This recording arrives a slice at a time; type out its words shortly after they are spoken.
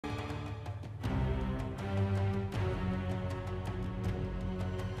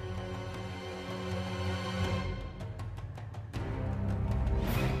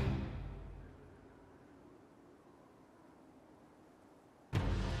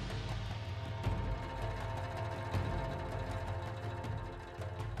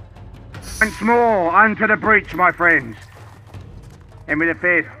Once more, unto the breach, my friends. Henry the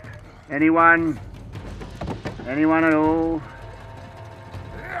Fifth. Anyone? Anyone at all?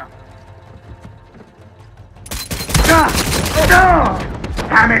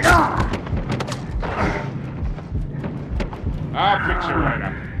 Damn it! Picture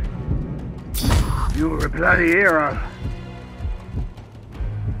writer. You were a bloody hero.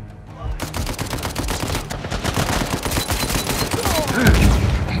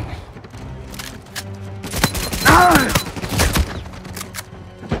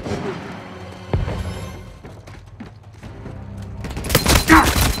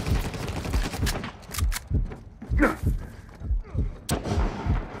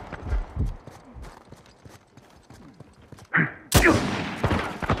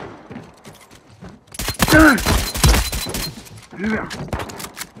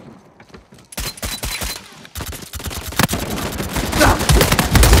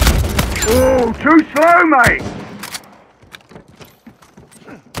 Oh, too slow, mate!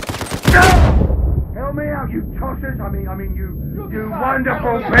 Help me out, you tossers! I mean, you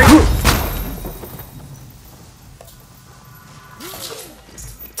wonderful people!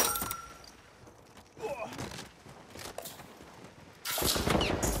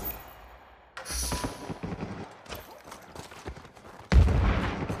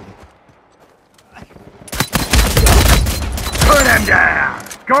 Put him down!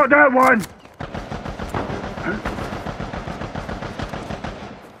 Got that one!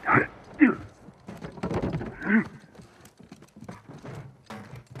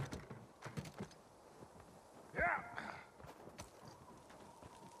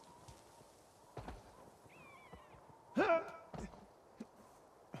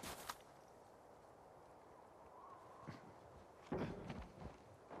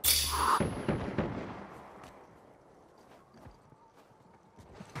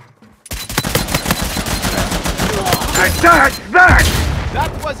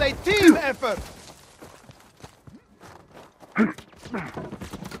 That was a team effort!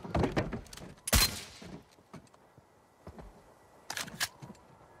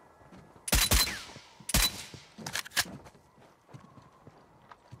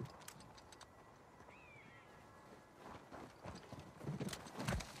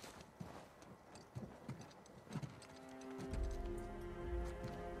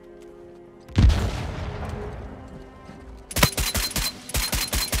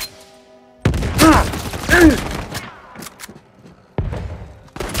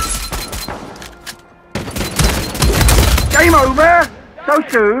 Game over? So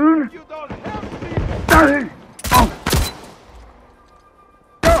soon? You don't help me!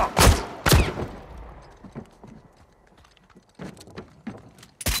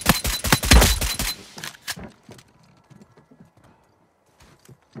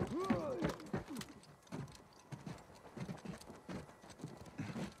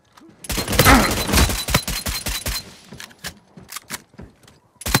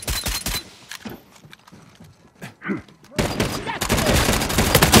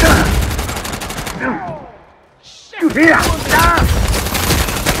 Here! Oh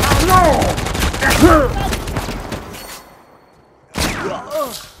no!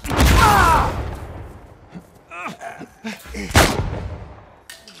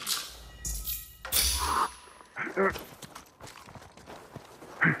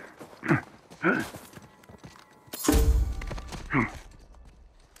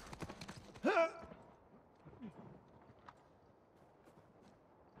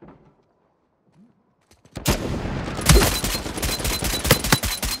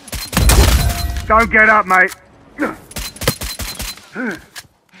 Don't get up, mate.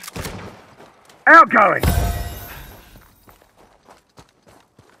 Outgoing.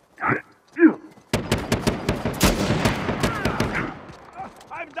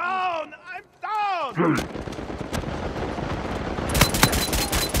 I'm down! I'm down!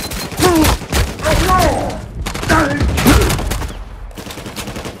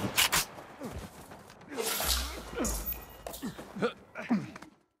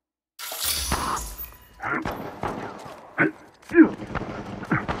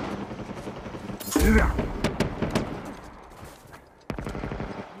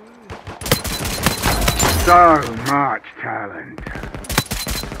 So much talent.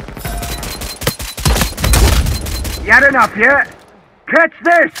 You had enough yet? Catch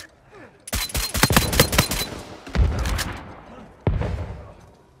this!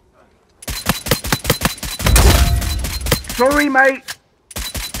 Sorry, mate.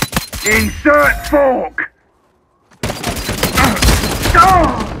 Insert fork.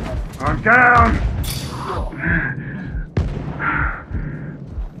 I'm down.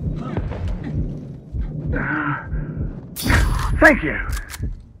 Thank you.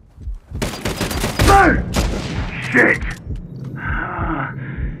 No! Shit!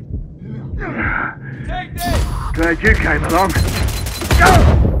 Take this! Glad you came along. Go!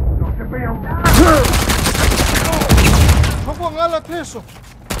 Got to be on. Không có ngã là thế sao?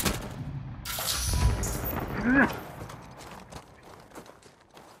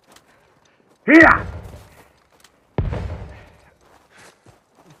 Here!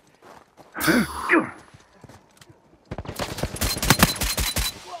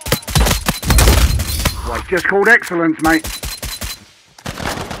 Well, it's just called excellence, mate.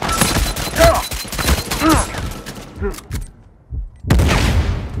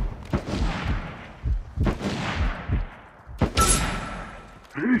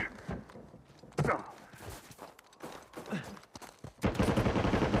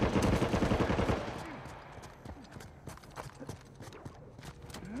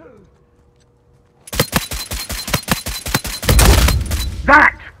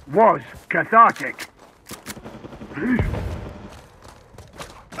 That was cathartic.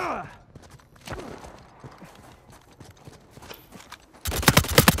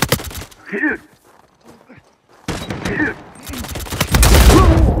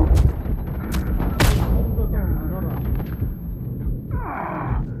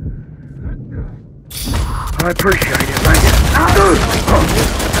 I appreciate it, mate.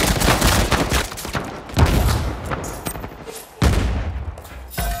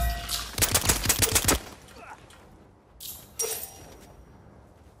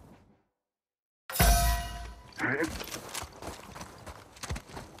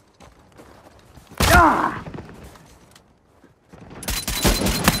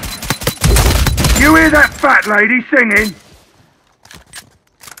 You hear that fat lady singing?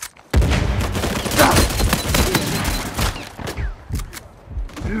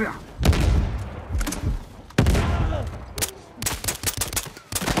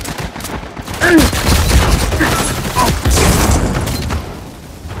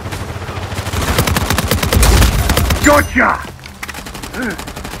 Gotcha!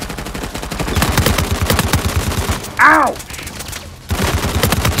 Ouch!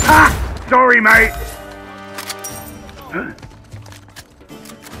 Ha! Sorry, mate.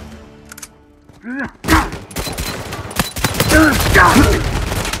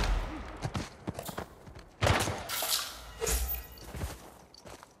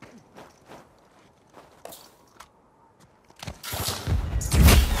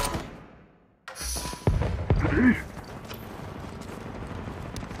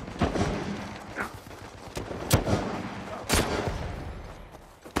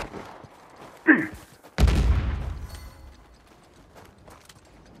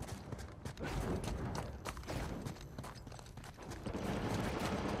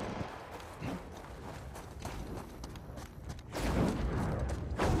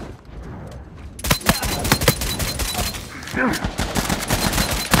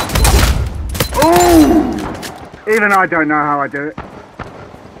 Oh! Even I don't know how I do it.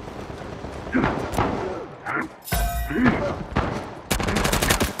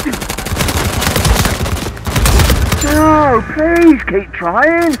 No, please keep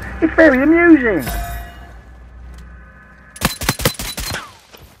trying. It's very amusing.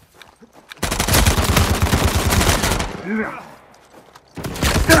 No,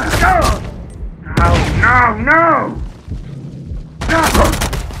 no, no!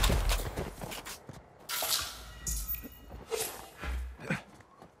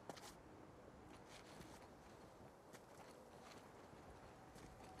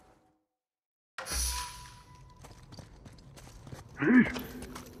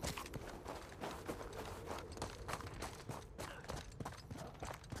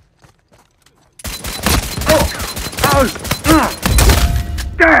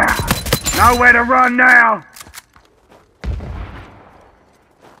 There! Nowhere to run now!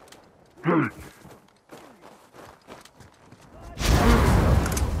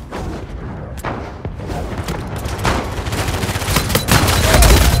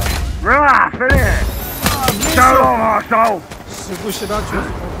 Rah, finish! So long, arsehole!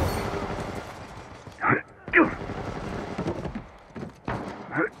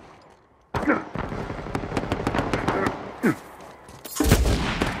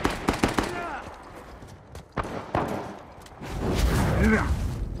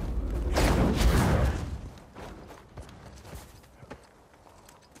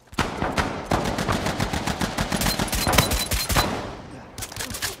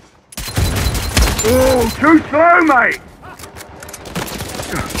 Oh, too slow, mate!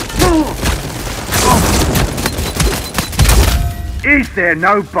 Is there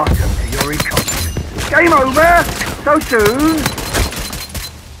no bottom to your incompetence? Game over? So soon?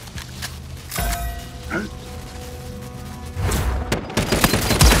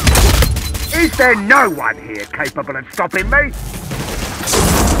 Is there no one here capable of stopping me?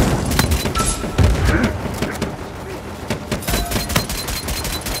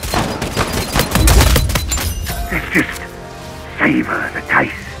 Let's just savour the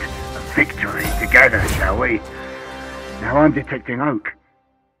taste of victory together, shall we? Now I'm detecting Oak.